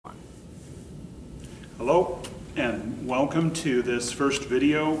Hello and welcome to this first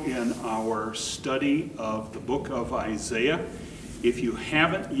video in our study of the book of Isaiah. If you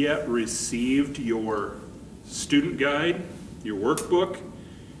haven't yet received your student guide, your workbook,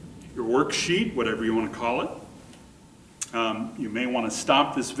 your worksheet, whatever you want to call it, you may want to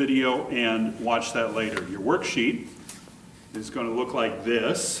stop this video and watch that later. Your worksheet is going to look like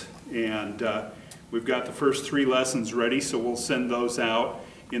this, and we've got the first 3 lessons ready, so we'll send those out.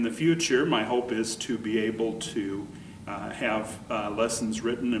 In the future, my hope is to be able to have lessons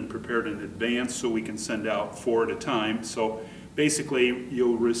written and prepared in advance so we can send out 4 at a time. So basically,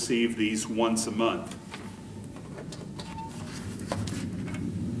 you'll receive these once a month.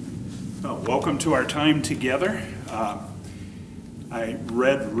 Welcome to our time together. I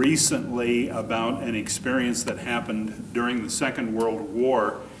read recently about an experience that happened during the Second World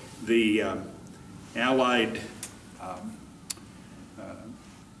War. The Allied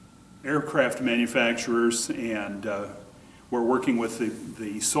aircraft manufacturers and were working with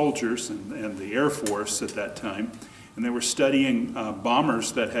the soldiers and the Air Force at that time, and they were studying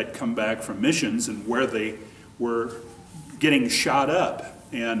bombers that had come back from missions and where they were getting shot up.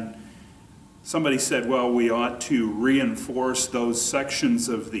 And somebody said, well, we ought to reinforce those sections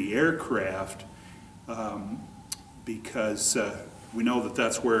of the aircraft because we know that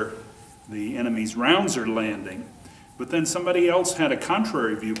that's where the enemy's rounds are landing. But then somebody else had a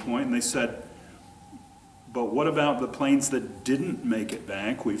contrary viewpoint, and they said, but what about the planes that didn't make it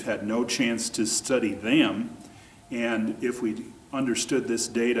back? We've had no chance to study them, and if we understood this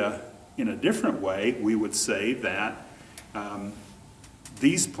data in a different way, we would say that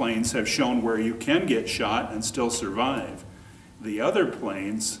these planes have shown where you can get shot and still survive. The other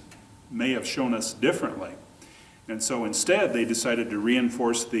planes may have shown us differently. And so instead, they decided to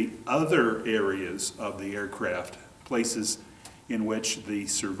reinforce the other areas of the aircraft, places in which the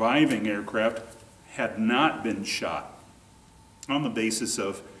surviving aircraft had not been shot, on the basis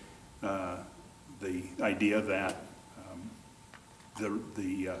of the idea that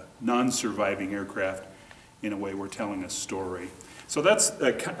the non-surviving aircraft, in a way, were telling a story. So that's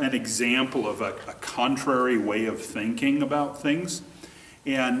an example of a contrary way of thinking about things.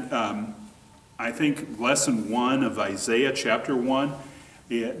 And I think lesson 1 of Isaiah chapter 1,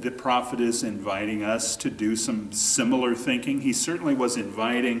 the prophet is inviting us to do some similar thinking. He certainly was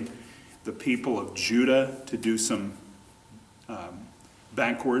inviting the people of Judah to do some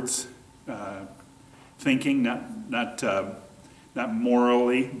backwards thinking, not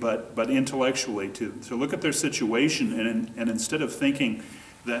morally, but intellectually, to look at their situation and instead of thinking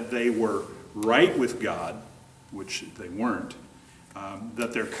that they were right with God, which they weren't,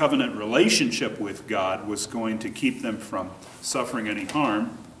 that their covenant relationship with God was going to keep them from suffering any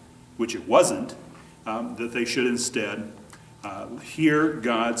harm, which it wasn't, that they should instead hear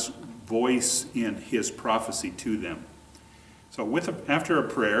God's voice in His prophecy to them. So after a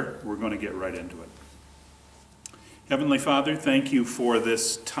prayer, we're going to get right into it. Heavenly Father, thank you for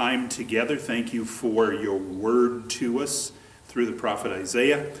this time together. Thank you for your word to us through the prophet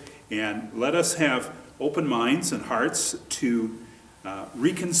Isaiah. And let us have open minds and hearts to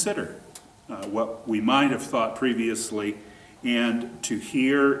reconsider what we might have thought previously, and to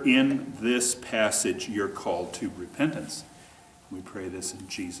hear in this passage your call to repentance. We pray this in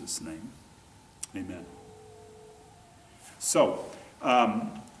Jesus' name. Amen. So,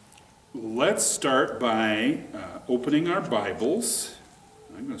 let's start by opening our Bibles.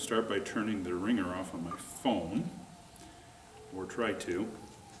 I'm going to start by turning the ringer off on my phone, or try to.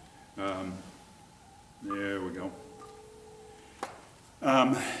 There we go.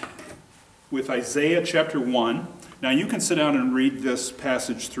 With Isaiah chapter 1. Now you can sit down and read this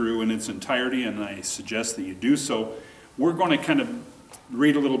passage through in its entirety, and I suggest that you do so. We're going to kind of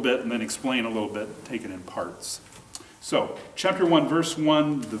read a little bit and then explain a little bit, take it in parts. So, chapter 1, verse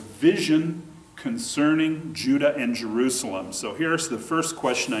 1, the vision concerning Judah and Jerusalem. So here's the first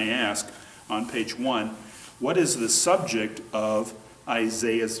question I ask on page 1. What is the subject of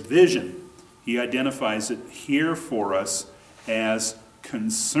Isaiah's vision? He identifies it here for us as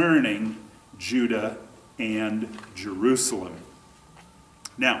concerning Judah and Jerusalem.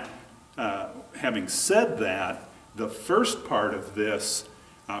 Now, having said that, the first part of this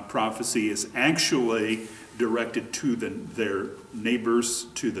prophecy is actually directed to their neighbors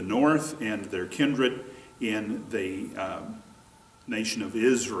to the north and their kindred in the nation of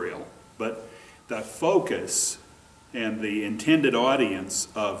Israel. But the focus and the intended audience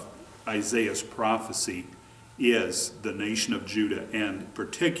of Isaiah's prophecy is the nation of Judah, and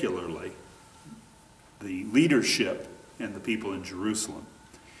particularly the leadership and the people in Jerusalem.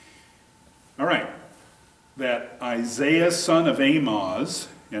 All right, that Isaiah, son of Amoz,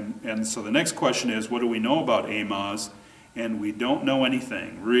 And so the next question is, what do we know about Amoz? And we don't know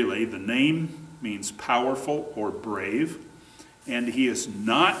anything, really. The name means powerful or brave, and he is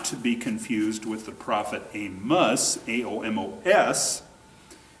not to be confused with the prophet Amos, A-O-M-O-S.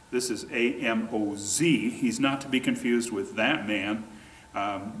 This is A-M-O-Z. He's not to be confused with that man.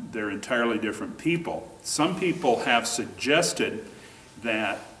 They're entirely different people. Some people have suggested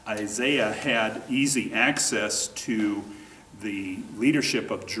that Isaiah had easy access to the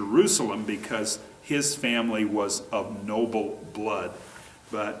leadership of Jerusalem because his family was of noble blood.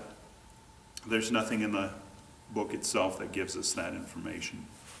 But there's nothing in the book itself that gives us that information.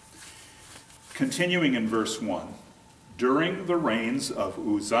 Continuing in verse 1. During the reigns of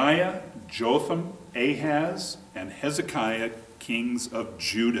Uzziah, Jotham, Ahaz, and Hezekiah, kings of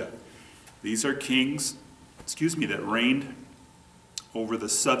Judah. These are kings, that reigned over the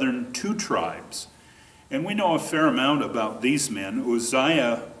southern two tribes. And we know a fair amount about these men.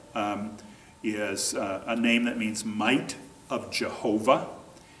 Uzziah is a name that means might of Jehovah.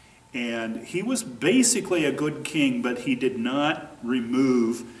 And he was basically a good king, but he did not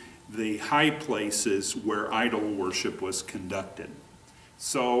remove the high places where idol worship was conducted.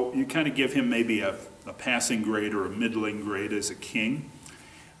 So you kind of give him maybe a passing grade or a middling grade as a king.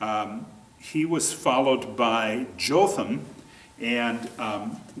 He was followed by Jotham. And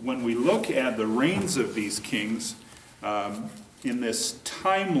when we look at the reigns of these kings in this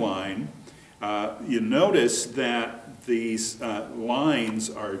timeline, you notice that these lines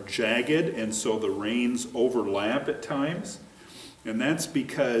are jagged, and so the reigns overlap at times. And that's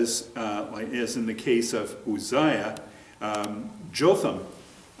because, as in the case of Uzziah, Jotham,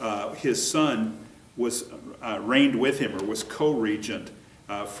 his son, was reigned with him, or was co-regent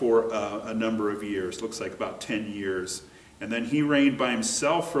for a number of years. Looks like about 10 years. And then he reigned by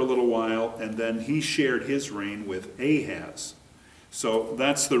himself for a little while, and then he shared his reign with Ahaz. So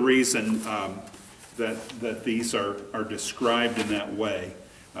that's the reason that these are described in that way.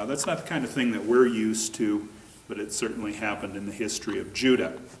 That's not the kind of thing that we're used to, but it certainly happened in the history of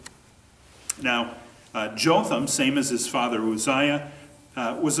Judah. Now, Jotham, same as his father Uzziah,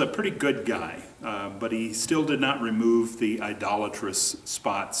 was a pretty good guy, but he still did not remove the idolatrous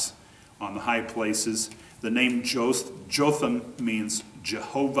spots on the high places. The name Jotham means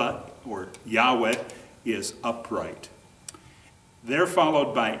Jehovah, or Yahweh is upright. They're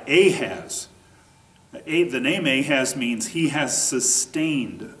followed by Ahaz. The name Ahaz means he has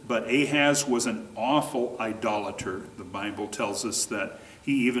sustained, but Ahaz was an awful idolater. The Bible tells us that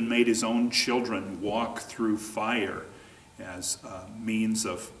he even made his own children walk through fire as a means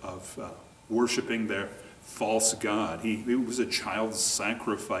of worshiping their false god. He was a child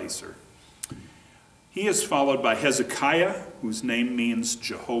sacrificer. He is followed by Hezekiah, whose name means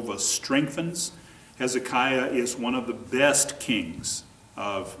Jehovah strengthens. Hezekiah is one of the best kings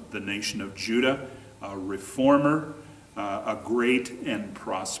of the nation of Judah, a reformer, a great and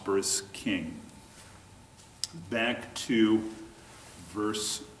prosperous king. Back to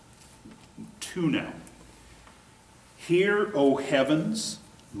verse 2 now. Hear, O heavens,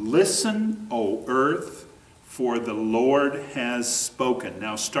 listen, O earth, for the Lord has spoken.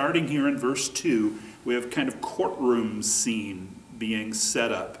 Now, starting here in verse 2, we have kind of courtroom scene being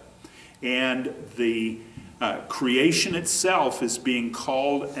set up. And the creation itself is being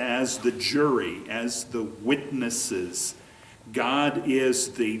called as the jury, as the witnesses. God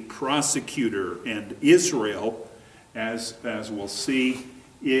is the prosecutor, and Israel, as we'll see,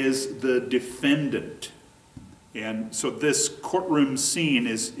 is the defendant. And so this courtroom scene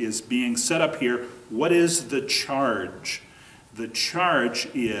is being set up here. What is the charge? The charge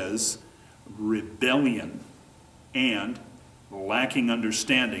is rebellion and lacking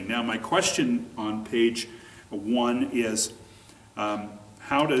understanding. Now, my question on page 1 is,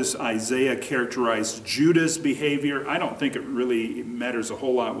 how does Isaiah characterize Judah's behavior? I don't think it really matters a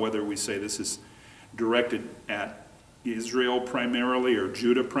whole lot whether we say this is directed at Israel primarily or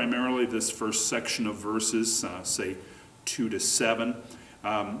Judah primarily, this first section of verses, say 2 to 7.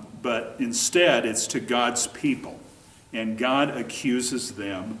 But instead, it's to God's people. And God accuses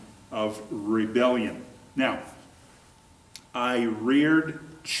them of rebellion. Now, I reared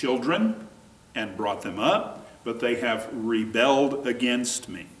children and brought them up, but they have rebelled against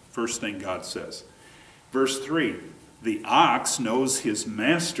me. First thing God says. Verse 3, the ox knows his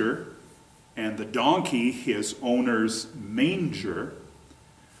master, and the donkey his owner's manger.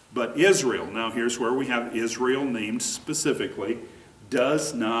 But Israel, now here's where we have Israel named specifically,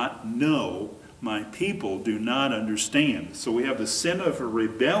 does not know, my people do not understand. So we have the sin of a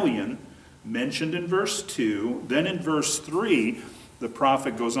rebellion mentioned in verse 2. Then in verse 3, the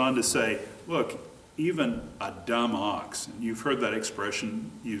prophet goes on to say, look, even a dumb ox. And you've heard that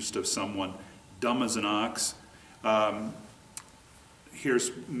expression used of someone, dumb as an ox.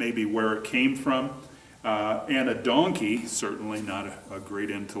 Here's maybe where it came from. And a donkey, certainly not a great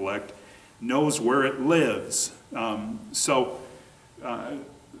intellect, knows where it lives. So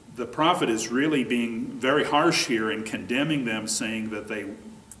the prophet is really being very harsh here in condemning them, saying that they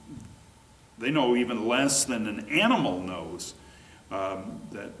know even less than an animal knows,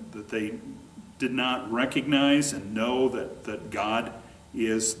 that they did not recognize and know that God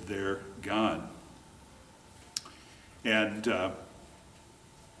is their God. And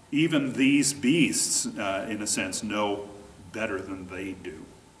even these beasts, in a sense, know better than they do.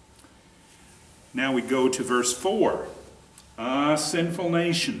 Now we go to verse 4. Ah, sinful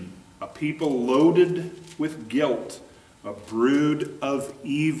nation, a people loaded with guilt, a brood of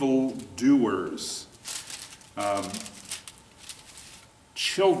evil doers.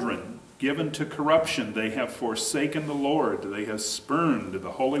 Children given to corruption, they have forsaken the Lord. They have spurned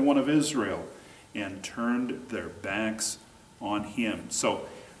the Holy One of Israel and turned their backs on him. So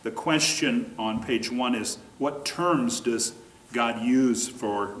the question on page 1 is, what terms does God use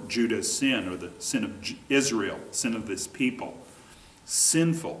for Judah's sin, or the sin of Israel, sin of this people?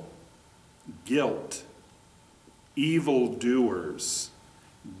 Sinful, guilt, evildoers,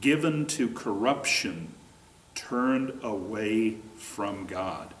 given to corruption, turned away from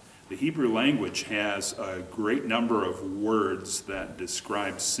God. The Hebrew language has a great number of words that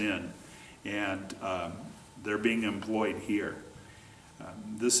describe sin, and they're being employed here.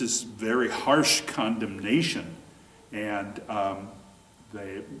 This is very harsh condemnation, and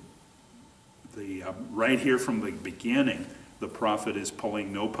right here from the beginning, the prophet is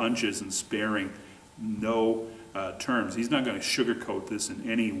pulling no punches and sparing no terms. He's not going to sugarcoat this in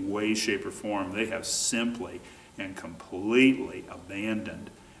any way, shape, or form. They have simply and completely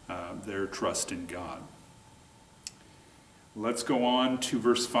abandoned their trust in God. Let's go on to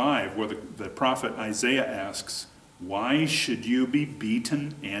verse 5, where the prophet Isaiah asks, "Why should you be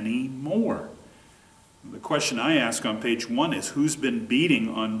beaten any more?" The question I ask on page 1 is, who's been beating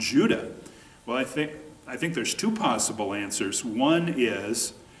on Judah? Well, I think there's two possible answers. One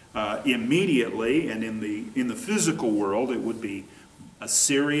is immediately, and in the physical world, it would be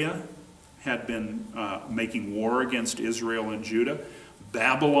Assyria had been making war against Israel and Judah.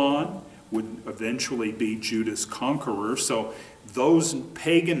 Babylon would eventually be Judah's conqueror. So those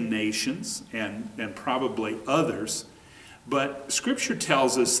pagan nations and probably others. But Scripture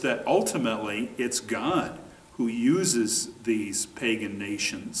tells us that ultimately it's God who uses these pagan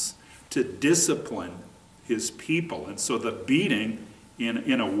nations to discipline his people. And so the beating,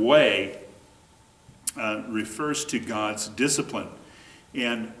 in a way, refers to God's discipline.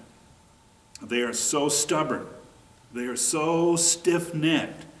 And they are so stubborn, they are so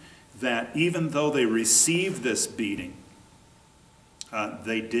stiff-necked, that even though they received this beating,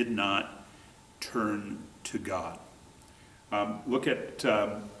 they did not turn to God. Look at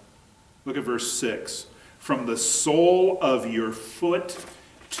verse 6. From the sole of your foot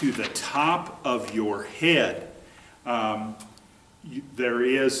to the top of your head, there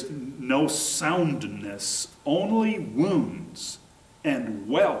is no soundness, only wounds and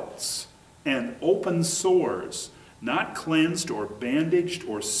welts and open sores, not cleansed or bandaged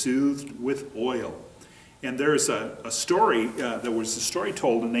or soothed with oil. And there's a story, there was a story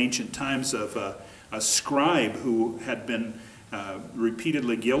told in ancient times of a scribe who had been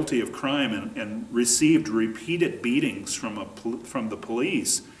repeatedly guilty of crime and received repeated beatings from the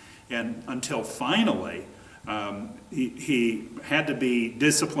police, and until finally he had to be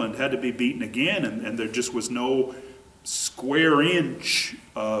disciplined, had to be beaten again, and there just was no square inch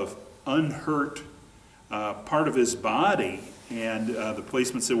of unhurt part of his body. And the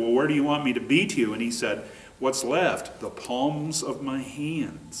policeman said, "Well, where do you want me to beat you?" And he said, "What's left? The palms of my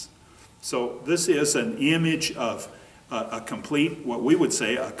hands." So this is an image of a complete, what we would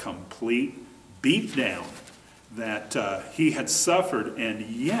say, a complete beatdown that he had suffered, and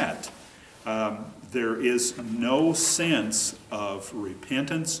yet there is no sense of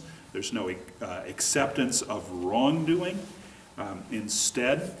repentance. There's no acceptance of wrongdoing.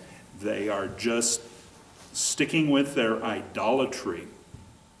 Instead, they are just sticking with their idolatry.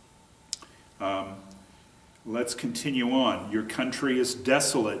 Let's continue on. Your country is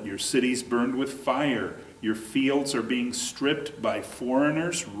desolate, your cities burned with fire, your fields are being stripped by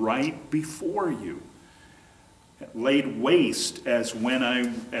foreigners right before you, laid waste as when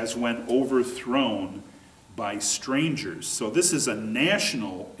overthrown by strangers. So this is a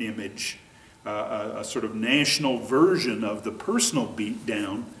national image, a sort of national version of the personal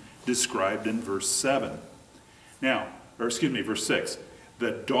beatdown described in verse 7. Now, verse 6.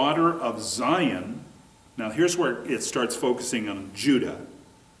 the daughter of Zion. Now here's where it starts focusing on Judah.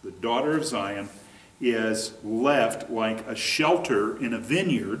 The daughter of Zion is left like a shelter in a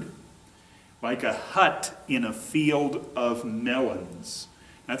vineyard, like a hut in a field of melons.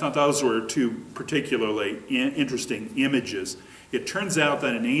 I thought those were two particularly interesting images. It turns out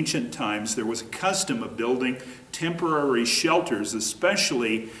that in ancient times there was a custom of building temporary shelters,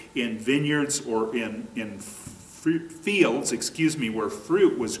 especially in vineyards or in fields, where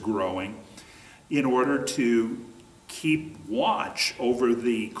fruit was growing, in order to keep watch over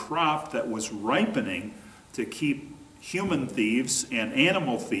the crop that was ripening, to keep human thieves and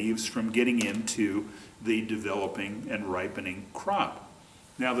animal thieves from getting into the developing and ripening crop.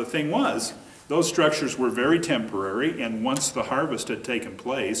 Now the thing was, those structures were very temporary, and once the harvest had taken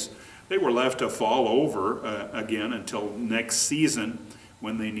place, they were left to fall over again until next season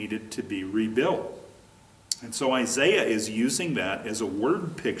when they needed to be rebuilt. And so Isaiah is using that as a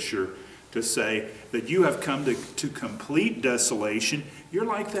word picture to say that you have come to complete desolation. You're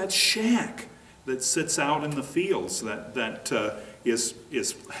like that shack that sits out in the fields that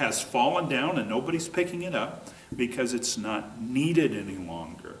has fallen down and nobody's picking it up because it's not needed any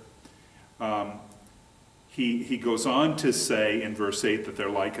longer. He goes on to say in verse 8 that they're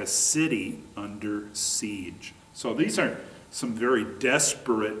like a city under siege. So these are some very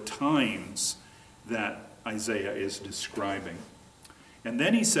desperate times that Isaiah is describing. And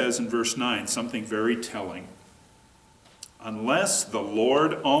then he says in verse 9 something very telling. Unless the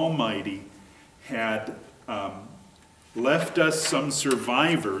Lord Almighty had left us some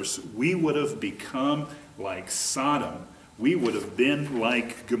survivors, we would have become like Sodom. We would have been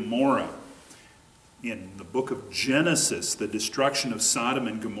like Gomorrah. In the book of Genesis, the destruction of Sodom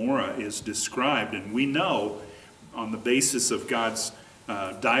and Gomorrah is described, and we know on the basis of God's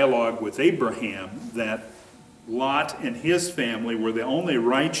dialogue with Abraham that Lot and his family were the only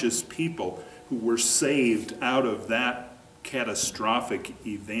righteous people who were saved out of that catastrophic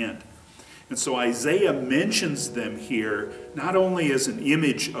event. And so Isaiah mentions them here not only as an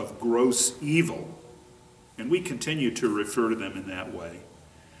image of gross evil, and we continue to refer to them in that way,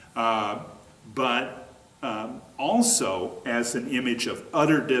 but also as an image of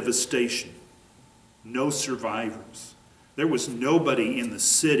utter devastation. No survivors. There was nobody in the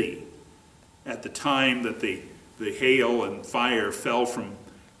city at the time that the hail and fire fell from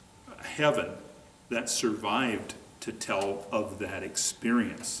heaven that survived to tell of that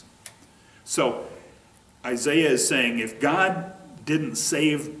experience. So Isaiah is saying if God didn't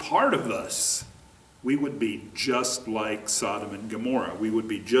save part of us, we would be just like Sodom and Gomorrah. We would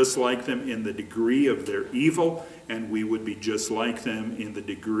be just like them in the degree of their evil, and we would be just like them in the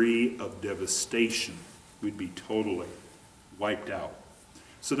degree of devastation. We'd be totally wiped out.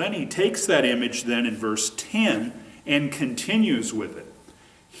 So then he takes that image then in verse 10 and continues with it.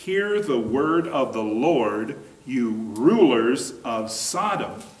 Hear the word of the Lord, you rulers of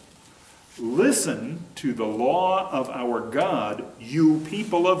Sodom. Listen to the law of our God, you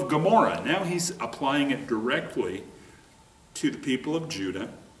people of Gomorrah. Now he's applying it directly to the people of Judah,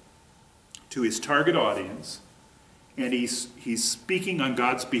 to his target audience, and he's speaking on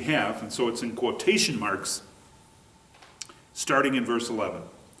God's behalf, and so it's in quotation marks, starting in verse 11.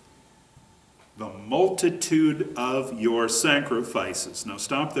 The multitude of your sacrifices. Now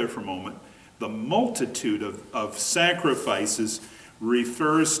stop there for a moment. The multitude of sacrifices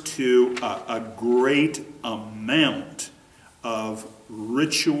refers to a great amount of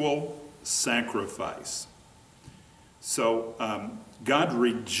ritual sacrifice. So God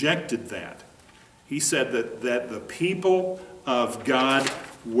rejected that. He said that the people of God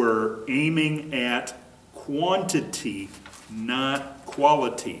were aiming at quantity, not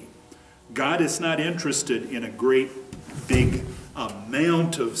quality. God is not interested in a great big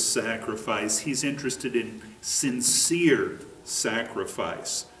amount of sacrifice. He's interested in sincere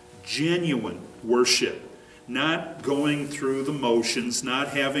sacrifice, genuine worship, not going through the motions, not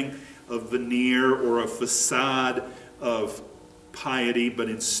having a veneer or a facade of piety, but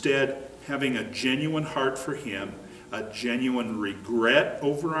instead having a genuine heart for him, a genuine regret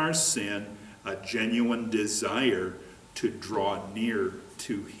over our sin, a genuine desire to draw near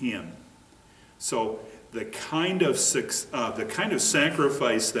to him. So the kind of sacrifice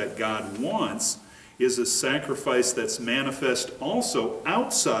that God wants is a sacrifice that's manifest also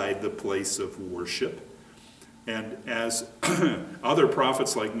outside the place of worship. And as other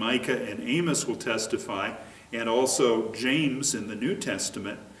prophets like Micah and Amos will testify, and also James in the New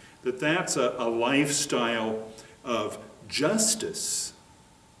Testament, that's a lifestyle of justice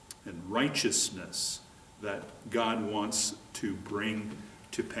and righteousness that God wants to bring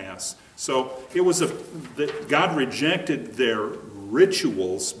to pass. So it was God rejected their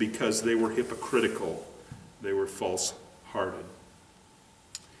rituals because they were hypocritical. They were false-hearted.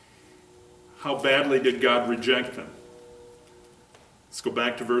 How badly did God reject them? Let's go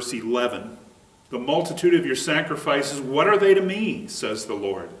back to verse 11. The multitude of your sacrifices, what are they to me, says the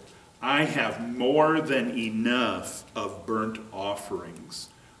Lord? I have more than enough of burnt offerings,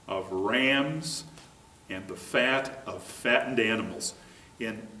 of rams, and the fat of fattened animals.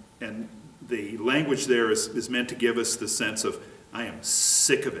 And the language there is meant to give us the sense of, I am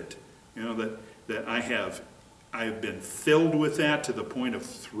sick of it. You know, that I have been filled with that to the point of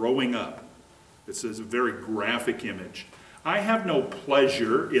throwing up. This is a very graphic image. I have no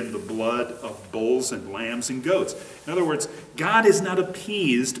pleasure in the blood of bulls and lambs and goats. In other words, God is not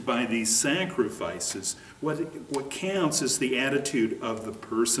appeased by these sacrifices. What counts is the attitude of the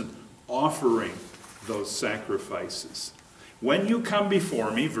person offering those sacrifices. When you come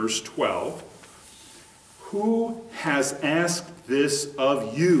before me, verse 12, who has asked this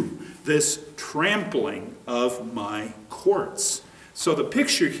of you, this trampling of my courts? So the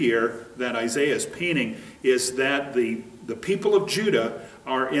picture here that Isaiah is painting is that the people of Judah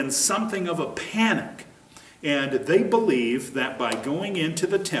are in something of a panic. And they believe that by going into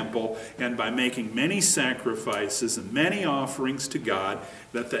the temple and by making many sacrifices and many offerings to God,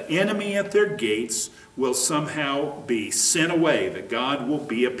 that the enemy at their gates will somehow be sent away, that God will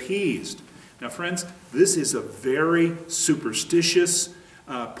be appeased. Now, friends, this is a very superstitious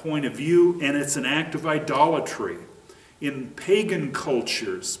point of view, and it's an act of idolatry. In pagan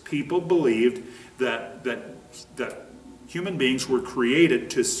cultures, people believed that human beings were created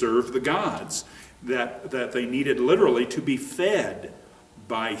to serve the gods, that they needed literally to be fed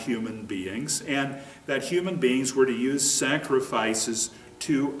by human beings, and that human beings were to use sacrifices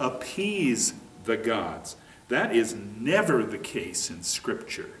to appease the gods. That is never the case in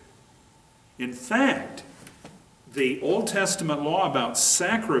Scripture. In fact, the Old Testament law about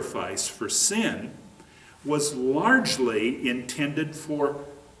sacrifice for sin was largely intended for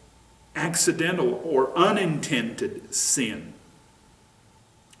accidental or unintended sin.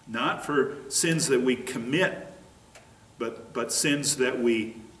 Not for sins that we commit, but sins that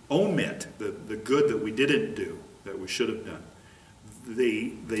we omit, the good that we didn't do, that we should have done.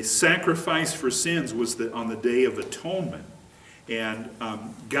 The sacrifice for sins was on the Day of Atonement. And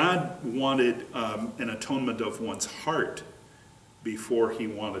God wanted an atonement of one's heart before he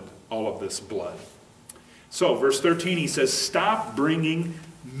wanted all of this blood. So, verse 13, he says, stop bringing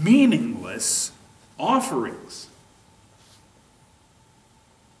meaningless offerings.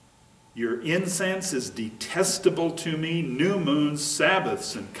 Your incense is detestable to me. New moons,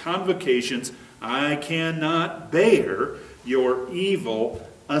 Sabbaths, and convocations. I cannot bear your evil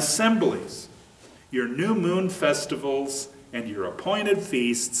assemblies. Your new moon festivals and your appointed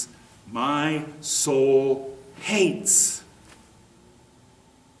feasts, my soul hates.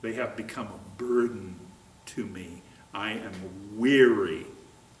 They have become a burden to me. I am weary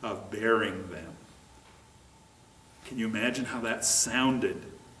of bearing them. Can you imagine how that sounded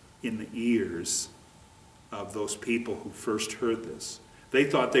in the ears of those people who first heard this? They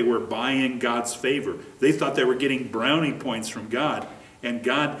thought they were buying God's favor. They thought they were getting brownie points from God. And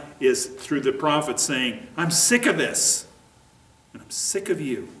God is, through the prophet, saying, I'm sick of this. And I'm sick of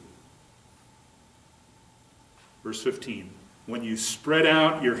you. Verse 15, when you spread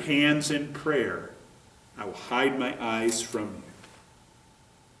out your hands in prayer, I will hide my eyes from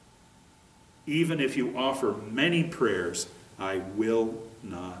you. Even if you offer many prayers, I will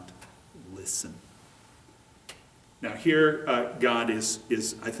not listen. Now here, God is,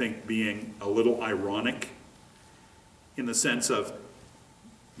 I think, being a little ironic in the sense of,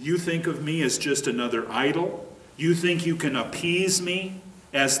 you think of me as just another idol? You think you can appease me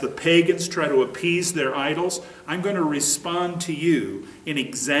as the pagans try to appease their idols? I'm going to respond to you in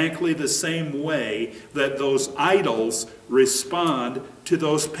exactly the same way that those idols respond to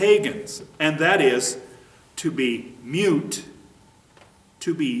those pagans. And that is to be mute,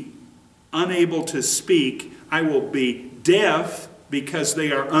 to be unable to speak. I will be deaf because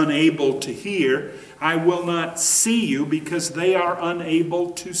they are unable to hear. I will not see you because they are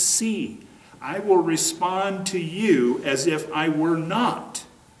unable to see. I will respond to you as if I were not,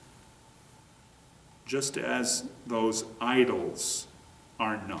 just as those idols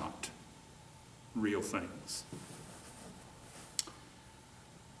are not real things.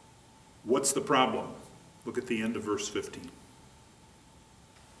 What's the problem? Look at the end of verse 15.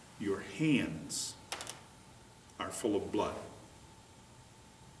 Your hands are full of blood.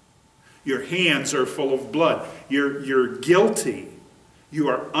 Your hands are full of blood. You're guilty. You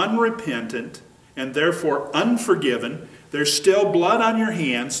are unrepentant and therefore unforgiven. There's still blood on your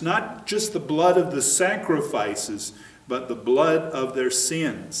hands, not just the blood of the sacrifices, but the blood of their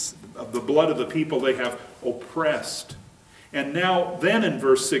sins, of the blood of the people they have oppressed. And now, then in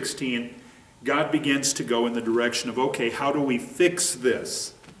verse 16, God begins to go in the direction of, okay, how do we fix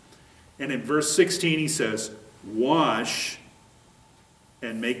this? And in verse 16 he says, wash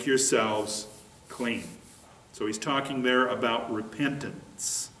and make yourselves clean. So he's talking there about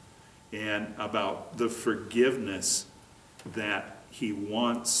repentance and about the forgiveness that he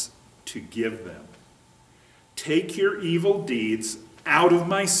wants to give them. Take your evil deeds out of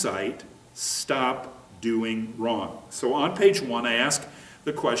my sight. Stop doing wrong. So on page 1, I ask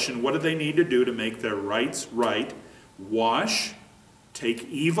the question, what do they need to do to make their rights right? Wash, take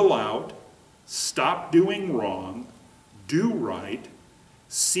evil out, stop doing wrong, do right,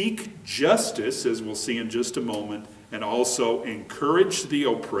 seek justice, as we'll see in just a moment, and also encourage the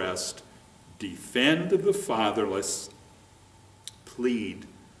oppressed, defend the fatherless, plead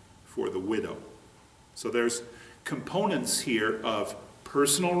for the widow. So there's components here of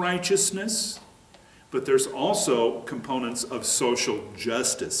personal righteousness, but there's also components of social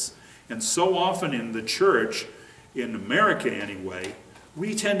justice. And so often in the church, in America anyway,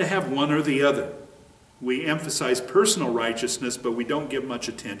 we tend to have one or the other. We emphasize personal righteousness, but we don't give much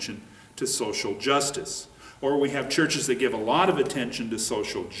attention to social justice. Or we have churches that give a lot of attention to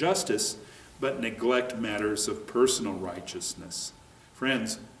social justice, but neglect matters of personal righteousness.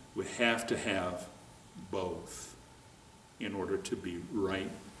 Friends, we have to have both in order to be right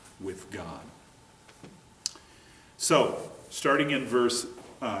with God. So, starting in verse,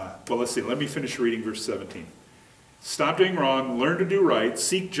 let me finish reading verse 17. Stop doing wrong, learn to do right,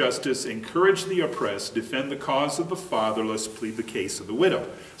 seek justice, encourage the oppressed, defend the cause of the fatherless, plead the case of the widow.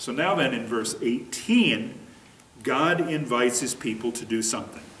 So now then in verse 18, God invites his people to do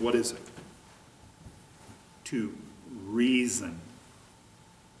something. What is it? To reason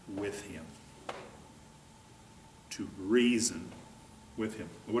with him. To reason with him.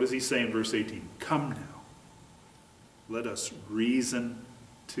 What does he say in verse 18? Come now. Let us reason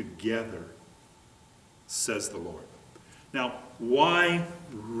together, says the Lord. Now, why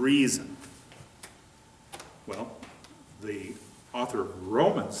reason? Well, the author of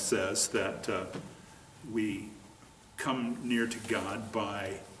Romans says that we come near to God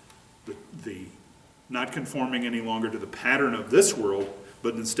by the not conforming any longer to the pattern of this world,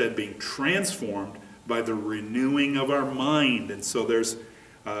 but instead being transformed by the renewing of our mind. And so there's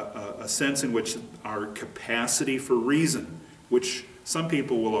a sense in which our capacity for reason, which some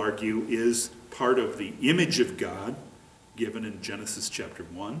people will argue is part of the image of God given in Genesis chapter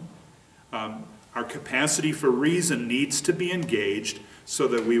 1. Our capacity for reason needs to be engaged so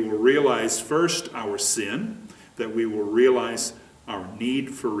that we will realize first our sin, that we will realize our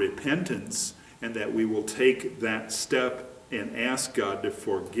need for repentance, and that we will take that step and ask God to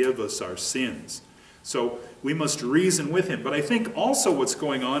forgive us our sins. So we must reason with him. But I think also what's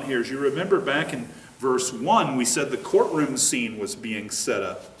going on here is, you remember back in verse 1, we said the courtroom scene was being set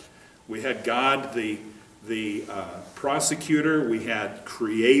up. We had God, the prosecutor, we had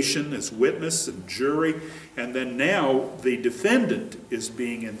creation as witness and jury, and then now the defendant is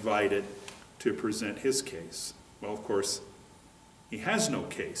being invited to present his case. Well, of course, he has no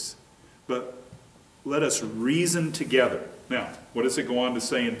case, but let us reason together. Now, what does it go on to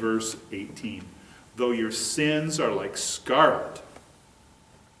say in verse 18? Though your sins are like scarlet,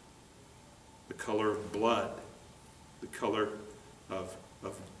 the color of blood, the color of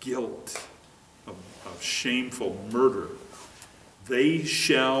guilt, of shameful murder, they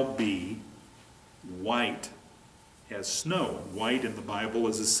shall be white as snow. White in the Bible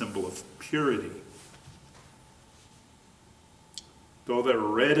is a symbol of purity. Though they're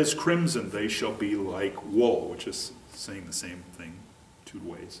red as crimson, they shall be like wool, which is saying the same thing two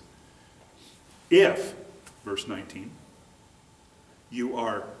ways. If, verse 19, you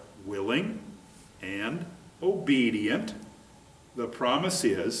are willing and obedient, the promise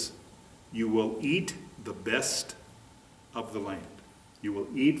is you will eat the best of the land. You will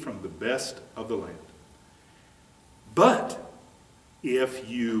eat from the best of the land. But if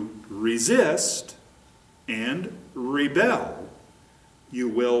you resist and rebel, you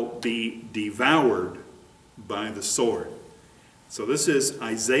will be devoured by the sword. So this is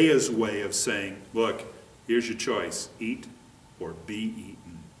Isaiah's way of saying, look, here's your choice. Eat or be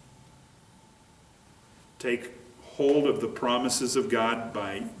eaten. Take hold of the promises of God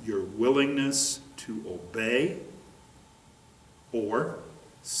by your willingness to obey, or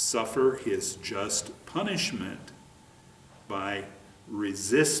suffer his just punishment by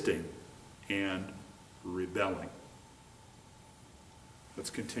resisting and rebelling. Let's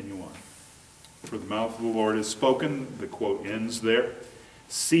continue on. For the mouth of the Lord is spoken, the quote ends there.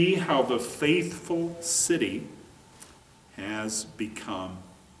 See how the faithful city has become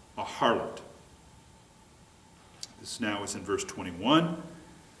a harlot. This now is in verse 21.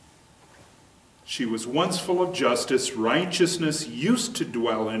 She was once full of justice. Righteousness used to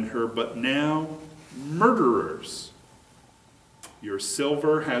dwell in her, but now murderers. Your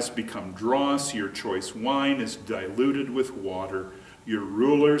silver has become dross. Your choice wine is diluted with water. Your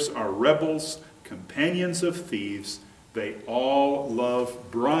rulers are rebels, companions of thieves. They all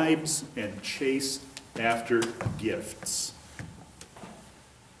love bribes and chase after gifts.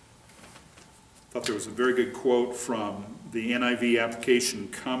 I thought there was a very good quote from the NIV application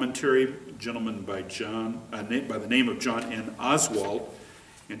commentary, a gentleman by the name of John N. Oswald,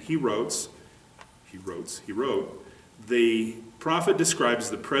 and he wrote, the prophet describes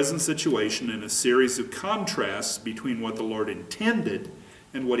the present situation in a series of contrasts between what the Lord intended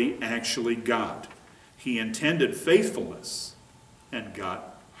and what he actually got. He intended faithfulness and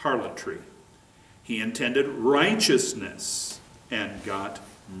got harlotry. He intended righteousness and got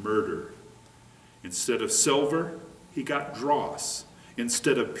murder. Instead of silver, he got dross.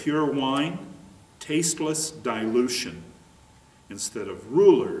 Instead of pure wine, tasteless dilution. Instead of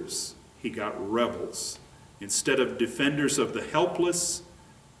rulers, he got rebels. Instead of defenders of the helpless,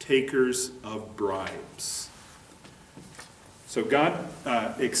 takers of bribes. So God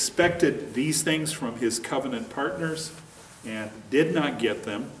expected these things from his covenant partners and did not get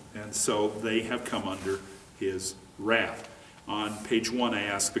them, and so they have come under his wrath. On page 1, I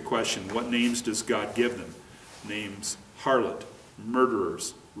ask the question, what names does God give them? Names: harlot,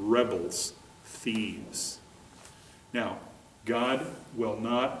 murderers, rebels, thieves. Now, God will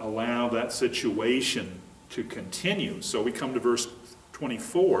not allow that situation to continue. So we come to verse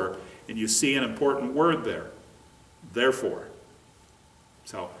 24, and you see an important word there. Therefore.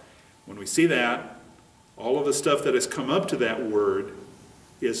 So when we see that, all of the stuff that has come up to that word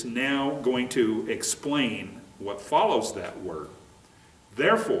is now going to explain what follows that word.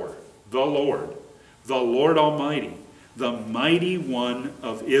 Therefore, the Lord Almighty, the Mighty One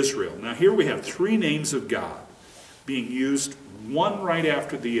of Israel. Now here we have three names of God being used one right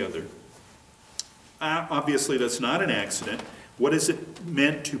after the other. Obviously, that's not an accident. What is it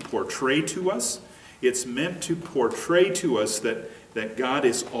meant to portray to us? It's meant to portray to us that God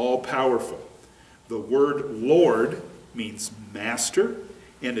is all-powerful. The word Lord means master,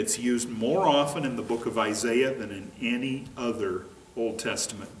 and it's used more often in the book of Isaiah than in any other Old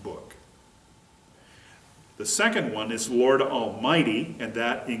Testament book. The second one is Lord Almighty, and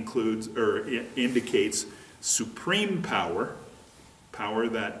that indicates supreme power, power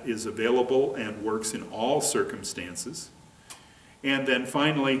that is available and works in all circumstances. And then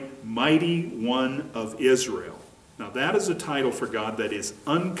finally, Mighty One of Israel. Now that is a title for God that is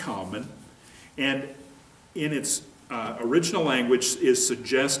uncommon, and in its original language is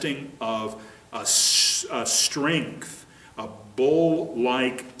suggesting of a strength, a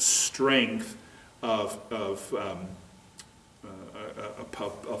bull-like strength of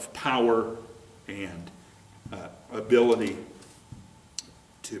power and ability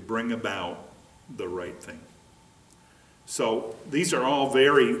to bring about the right thing. So these are all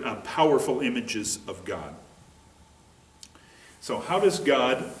very powerful images of God. So how does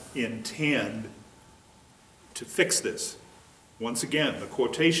God intend to fix this? Once again, the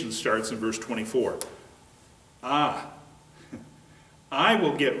quotation starts in verse 24. I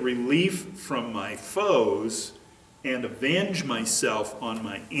will get relief from my foes and avenge myself on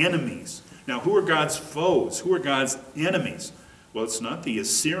my enemies. Now, who are God's foes? Who are God's enemies? Well, it's not the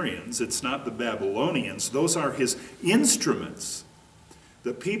Assyrians, it's not the Babylonians. Those are his instruments.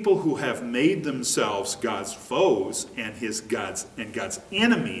 The people who have made themselves God's foes and God's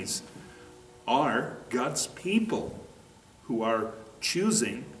enemies are God's people who are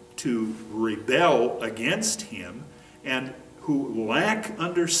choosing to rebel against him and who lack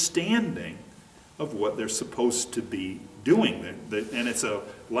understanding of what they're supposed to be doing. And it's a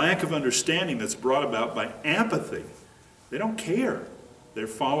lack of understanding that's brought about by apathy. They don't care. They're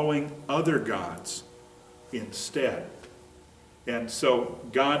following other gods instead. And so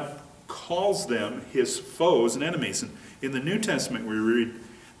God calls them his foes and enemies. And in the New Testament we read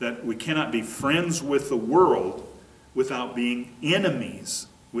that we cannot be friends with the world without being enemies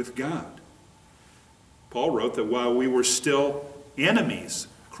with God. Paul wrote that while we were still enemies,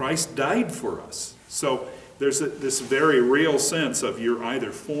 Christ died for us. So there's this very real sense of you're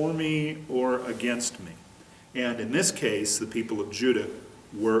either for me or against me. And in this case, the people of Judah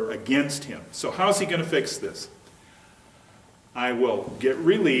were against him. So how's he going to fix this? I will get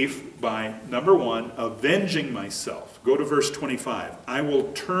relief by, number one, avenging myself. Go to verse 25. I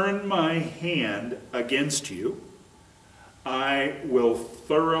will turn my hand against you. I will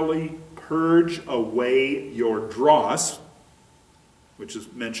thoroughly purge away your dross. which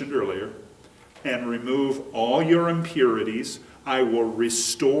is mentioned earlier, and remove all your impurities. I will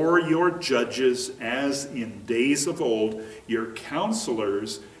restore your judges as in days of old, your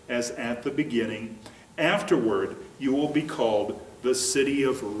counselors as at the beginning. Afterward, you will be called the city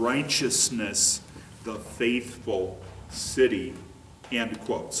of righteousness, the faithful city. End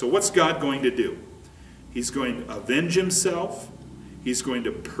quote. So what's God going to do? He's going to avenge himself. He's going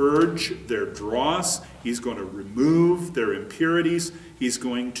to purge their dross. He's going to remove their impurities. He's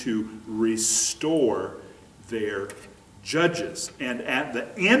going to restore their judges. And at the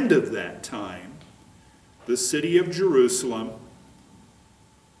end of that time, the city of Jerusalem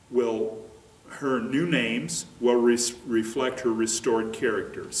her new names will reflect her restored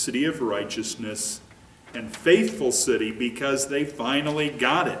character. City of righteousness and faithful city, because they finally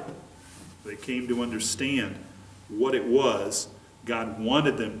got it. They came to understand what it was God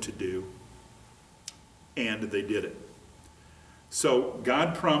wanted them to do, and they did it. So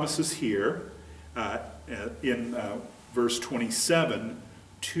God promises here in verse 27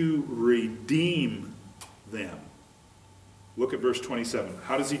 to redeem them. Look at verse 27.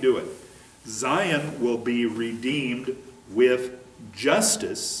 How does he do it? Zion will be redeemed with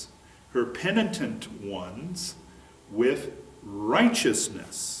justice, her penitent ones with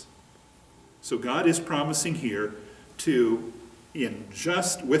righteousness. So God is promising here to,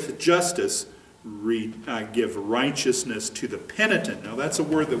 with justice, give righteousness to the penitent. Now that's a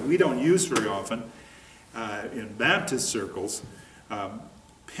word that we don't use very often in Baptist circles.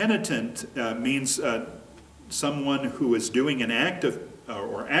 Penitent means someone who is doing an act of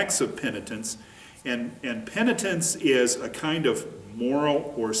or acts of penitence, and penitence is a kind of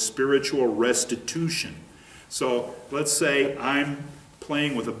moral or spiritual restitution. So let's say I'm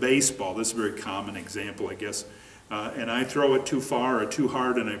playing with a baseball. This is a very common example, I guess, and I throw it too far or too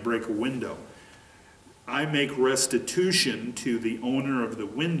hard and I break a window. I make restitution to the owner of the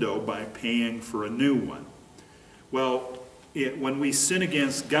window by paying for a new one. Well, when we sin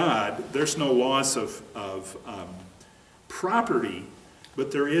against God, there's no loss of property,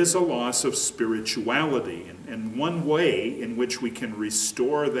 but there is a loss of spirituality. And one way in which we can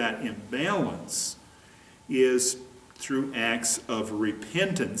restore that imbalance is through acts of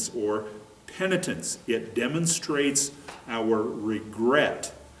repentance or penitence. It demonstrates our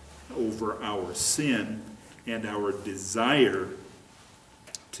regret over our sin and our desire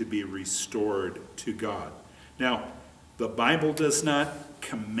to be restored to God. Now, the Bible does not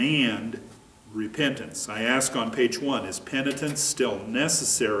command repentance. I ask on page 1, is penitence still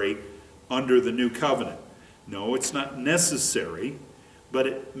necessary under the new covenant? No, it's not necessary, but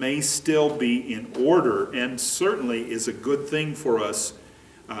it may still be in order, and certainly is a good thing for us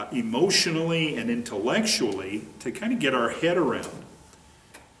emotionally and intellectually to kind of get our head around.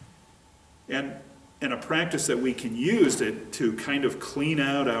 And a practice that we can use to kind of clean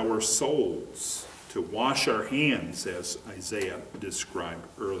out our souls, to wash our hands, as Isaiah described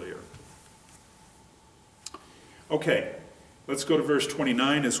earlier. Okay, let's go to verse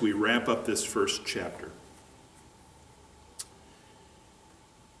 29 as we wrap up this first chapter.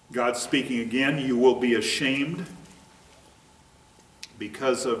 God speaking again, you will be ashamed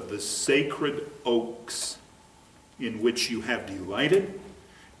because of the sacred oaks in which you have delighted.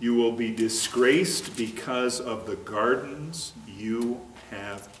 You will be disgraced because of the gardens you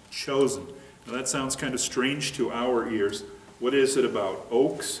have chosen. Now that sounds kind of strange to our ears. What is it about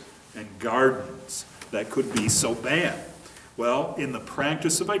oaks and gardens that could be so bad? Well, in the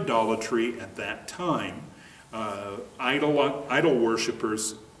practice of idolatry at that time, idol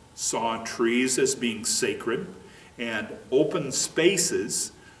worshippers saw trees as being sacred, and open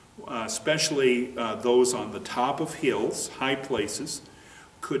spaces, especially those on the top of hills, high places,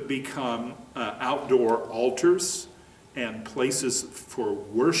 could become outdoor altars and places for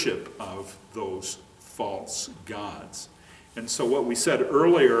worship of those false gods. And so what we said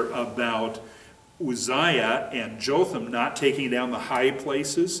earlier about Uzziah and Jotham not taking down the high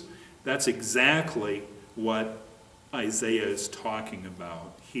places, that's exactly what Isaiah is talking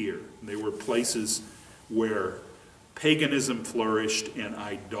about here. They were places where paganism flourished and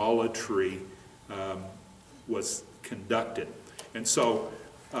idolatry was conducted. And so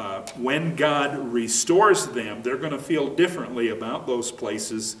when God restores them, they're going to feel differently about those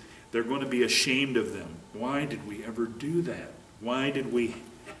places. They're going to be ashamed of them. Why did we ever do that? Why did we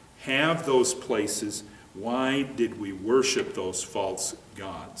have those places? Why did we worship those false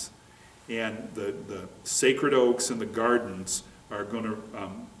gods? And the sacred oaks and the gardens are going to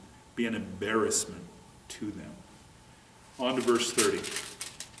be an embarrassment to them. On to verse 30.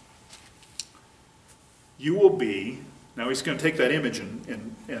 You will be, now he's going to take that image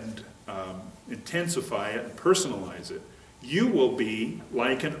and intensify it and personalize it. You will be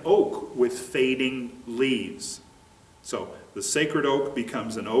like an oak with fading leaves. So the sacred oak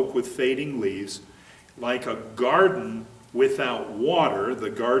becomes an oak with fading leaves. Like a garden without water, the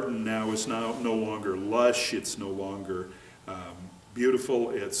garden now is no longer lush, it's no longer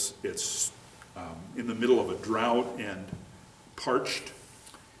beautiful, it's in the middle of a drought and parched.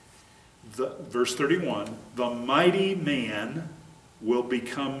 Verse 31, the mighty man will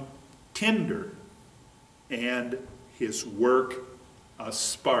become tinder, and his work a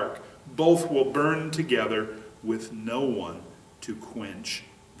spark. Both will burn together with no one to quench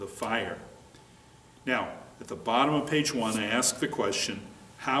the fire. Now, at the bottom of page 1, I ask the question,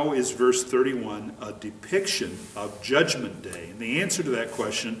 how is verse 31 a depiction of Judgment Day? And the answer to that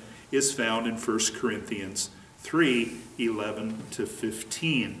question is found in 1 Corinthians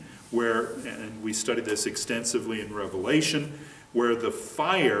 3:11-15, where, and we studied this extensively in Revelation, where the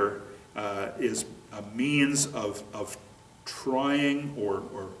fire is a means of trying or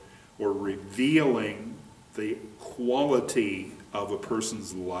revealing the quality of a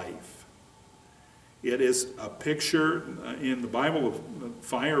person's life. It is a picture, in the Bible, of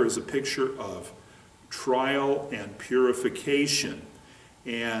fire is a picture of trial and purification.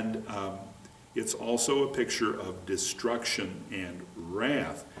 And it's also a picture of destruction and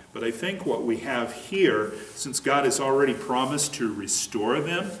wrath. But I think what we have here, since God has already promised to restore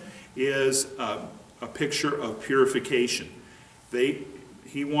them, is a picture of purification.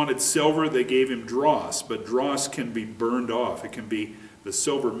 He wanted silver, they gave him dross, but dross can be burned off. It can be the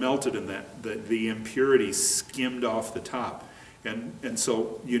silver melted and the impurity skimmed off the top. And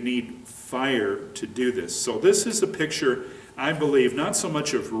so you need fire to do this. So this is a picture, I believe, not so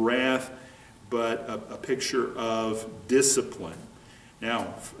much of wrath, but a picture of discipline.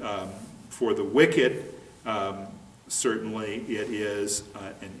 Now, for the wicked, certainly it is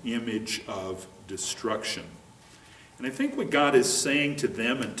an image of destruction. And I think what God is saying to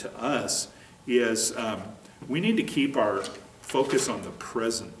them and to us is we need to keep our focus on the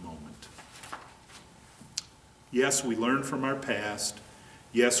present moment. Yes, we learn from our past.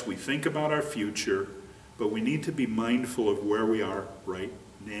 Yes, we think about our future, but we need to be mindful of where we are right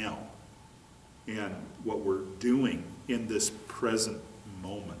now and what we're doing in this present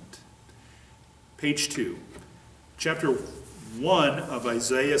moment. Page 2. Chapter 1 of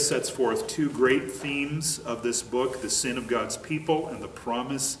Isaiah sets forth two great themes of this book: the sin of God's people and the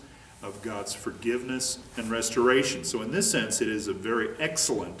promise of God's forgiveness and restoration. So in this sense, it is a very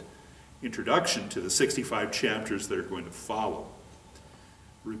excellent introduction to the 65 chapters that are going to follow.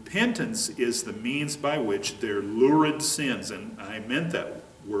 Repentance is the means by which their lurid sins, and I meant that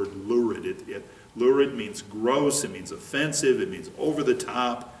word lurid. Lurid means gross, it means offensive, it means over the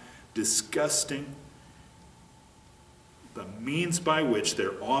top, disgusting. The means by which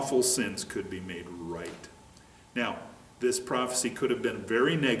their awful sins could be made right. Now, this prophecy could have been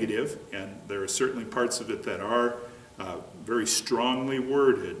very negative, and there are certainly parts of it that are very strongly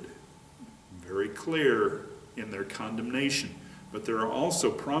worded, very clear in their condemnation. But there are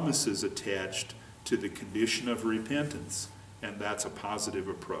also promises attached to the condition of repentance, and that's a positive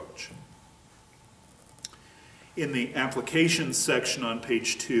approach. In the applications section on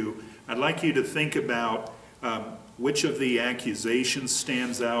page 2, I'd like you to think about which of the accusations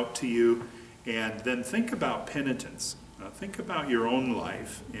stands out to you, and then think about penitence. Think about your own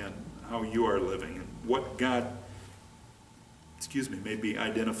life and how you are living and what God, may be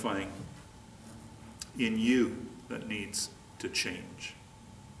identifying in you that needs to change.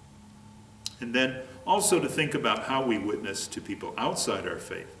 And then also to think about how we witness to people outside our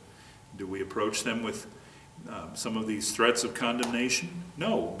faith. Do we approach them with some of these threats of condemnation?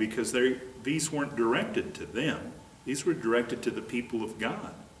 No, because these weren't directed to them. These were directed to the people of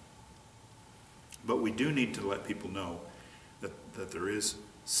God. But we do need to let people know that there is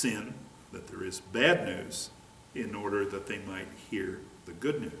sin, that there is bad news, in order that they might hear the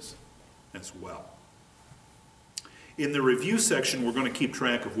good news as well. In the review section, we're going to keep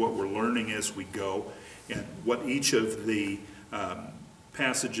track of what we're learning as we go and what each of the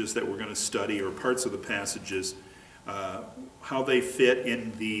passages that we're going to study, or parts of the passages, how they fit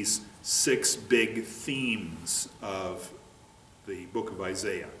in these 6 big themes of the book of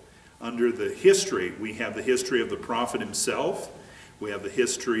Isaiah. Under the history, we have the history of the prophet himself. We have the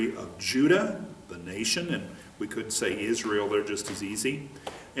history of Judah, the nation, and we could say Israel there just as easy.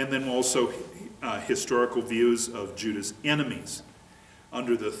 And then also historical views of Judah's enemies.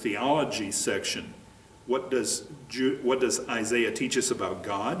 Under the theology section, what does Isaiah teach us about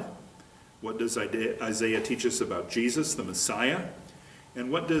God? What does Isaiah teach us about Jesus, the Messiah?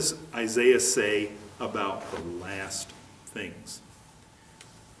 And what does Isaiah say about the last things?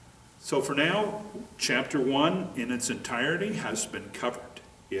 So for now, chapter 1 in its entirety has been covered.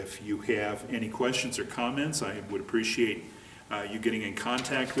 If you have any questions or comments, I would appreciate you getting in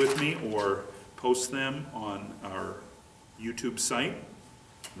contact with me or post them on our YouTube site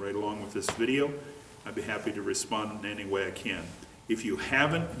right along with this video. I'd be happy to respond in any way I can. If you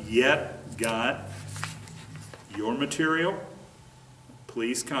haven't yet got your material,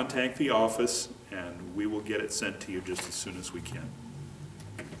 please contact the office and we will get it sent to you just as soon as we can.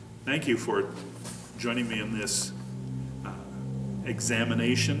 Thank you for joining me in this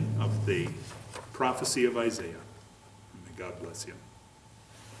examination of the prophecy of Isaiah. May God bless you.